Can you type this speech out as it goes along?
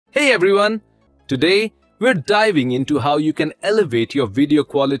Hey everyone! Today we're diving into how you can elevate your video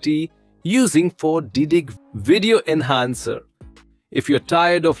quality using 4DDIG Video Enhancer. If you're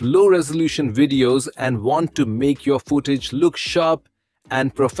tired of low-resolution videos and want to make your footage look sharp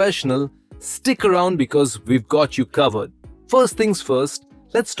and professional, stick around because we've got you covered. First things first,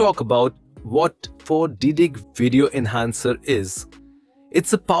 let's talk about what 4DDIG Video Enhancer is.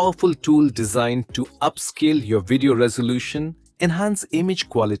 It's a powerful tool designed to upscale your video resolution, enhance image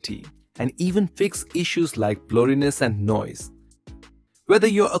quality, and even fix issues like blurriness and noise. Whether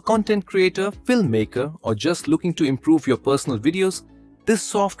you're a content creator, filmmaker, or just looking to improve your personal videos, this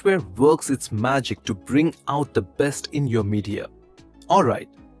software works its magic to bring out the best in your media. Alright,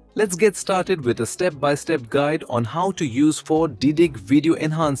 let's get started with a step-by-step guide on how to use 4DDIG Video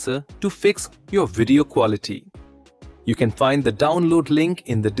Enhancer to fix your video quality. You can find the download link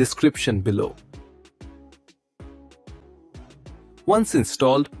in the description below. Once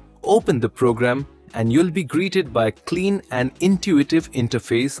installed, open the program and you'll be greeted by a clean and intuitive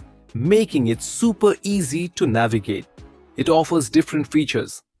interface, making it super easy to navigate. It offers different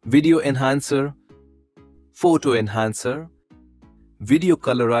features: Video Enhancer, Photo Enhancer, Video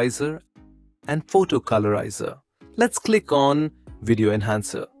Colorizer, and Photo Colorizer. Let's click on Video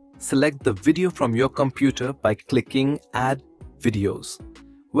Enhancer. Select the video from your computer by clicking Add Videos.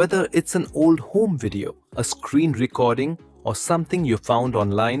 Whether it's an old home video, a screen recording, or something you found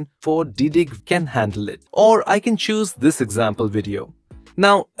online, 4DDIG can handle it. Or I can choose this example video.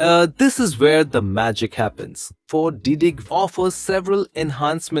 Now, this is where the magic happens. 4DDIG offers several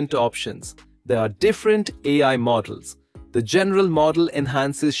enhancement options. There are different AI models. The general model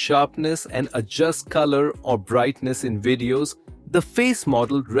enhances sharpness and adjusts color or brightness in videos. The face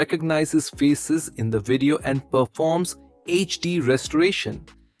model recognizes faces in the video and performs HD restoration.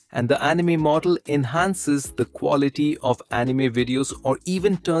 And the anime model enhances the quality of anime videos or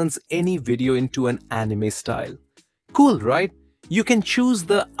even turns any video into an anime style. Cool, right? You can choose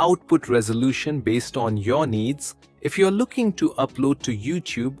the output resolution based on your needs. If you're looking to upload to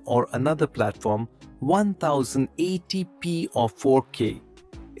YouTube or another platform, 1080p or 4K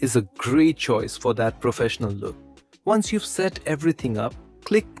is a great choice for that professional look. Once you've set everything up,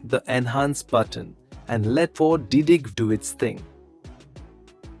 click the Enhance button and let 4DDIG do its thing.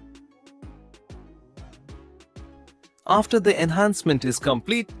 After the enhancement is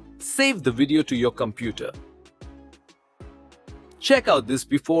complete, save the video to your computer. Check out this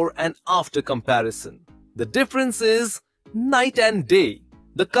before and after comparison. The difference is night and day.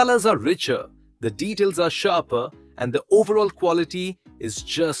 The colors are richer, the details are sharper, and the overall quality is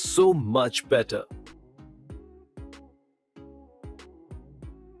just so much better.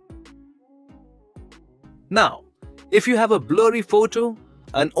 Now, if you have a blurry photo,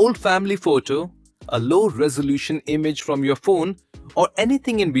 an old family photo, a low-resolution image from your phone, or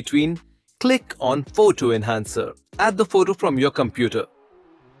anything in between, click on Photo Enhancer. Add the photo from your computer.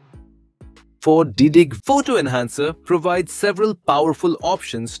 4DDIG Photo Enhancer provides several powerful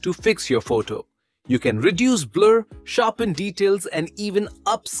options to fix your photo. You can reduce blur, sharpen details, and even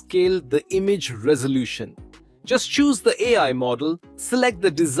upscale the image resolution. Just choose the AI model, select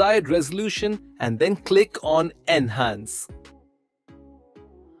the desired resolution, and then click on Enhance.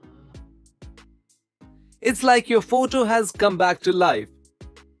 It's like your photo has come back to life.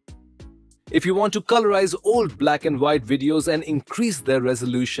 If you want to colorize old black and white videos and increase their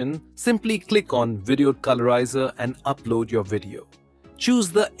resolution, simply click on Video Colorizer and upload your video.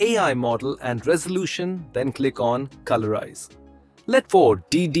 Choose the AI model and resolution, then click on Colorize. Let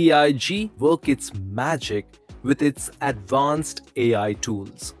 4DDIG work its magic with its advanced AI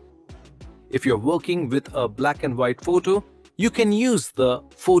tools. If you're working with a black and white photo, you can use the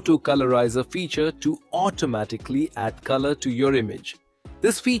Photo Colorizer feature to automatically add color to your image.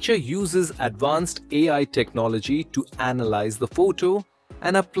 This feature uses advanced AI technology to analyze the photo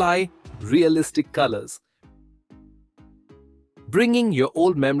and apply realistic colors, bringing your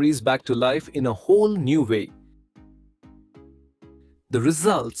old memories back to life in a whole new way. The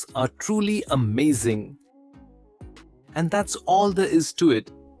results are truly amazing. And that's all there is to it.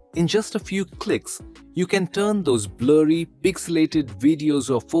 In just a few clicks, you can turn those blurry, pixelated videos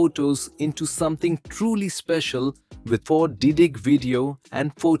or photos into something truly special with 4DDIG Video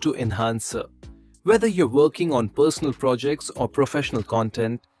and Photo Enhancer. Whether you're working on personal projects or professional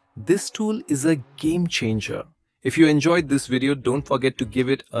content, this tool is a game changer. If you enjoyed this video, don't forget to give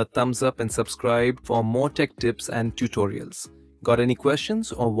it a thumbs up and subscribe for more tech tips and tutorials. Got any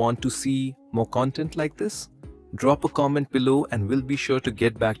questions or want to see more content like this? Drop a comment below and we'll be sure to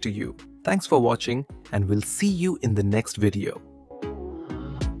get back to you. Thanks for watching and we'll see you in the next video.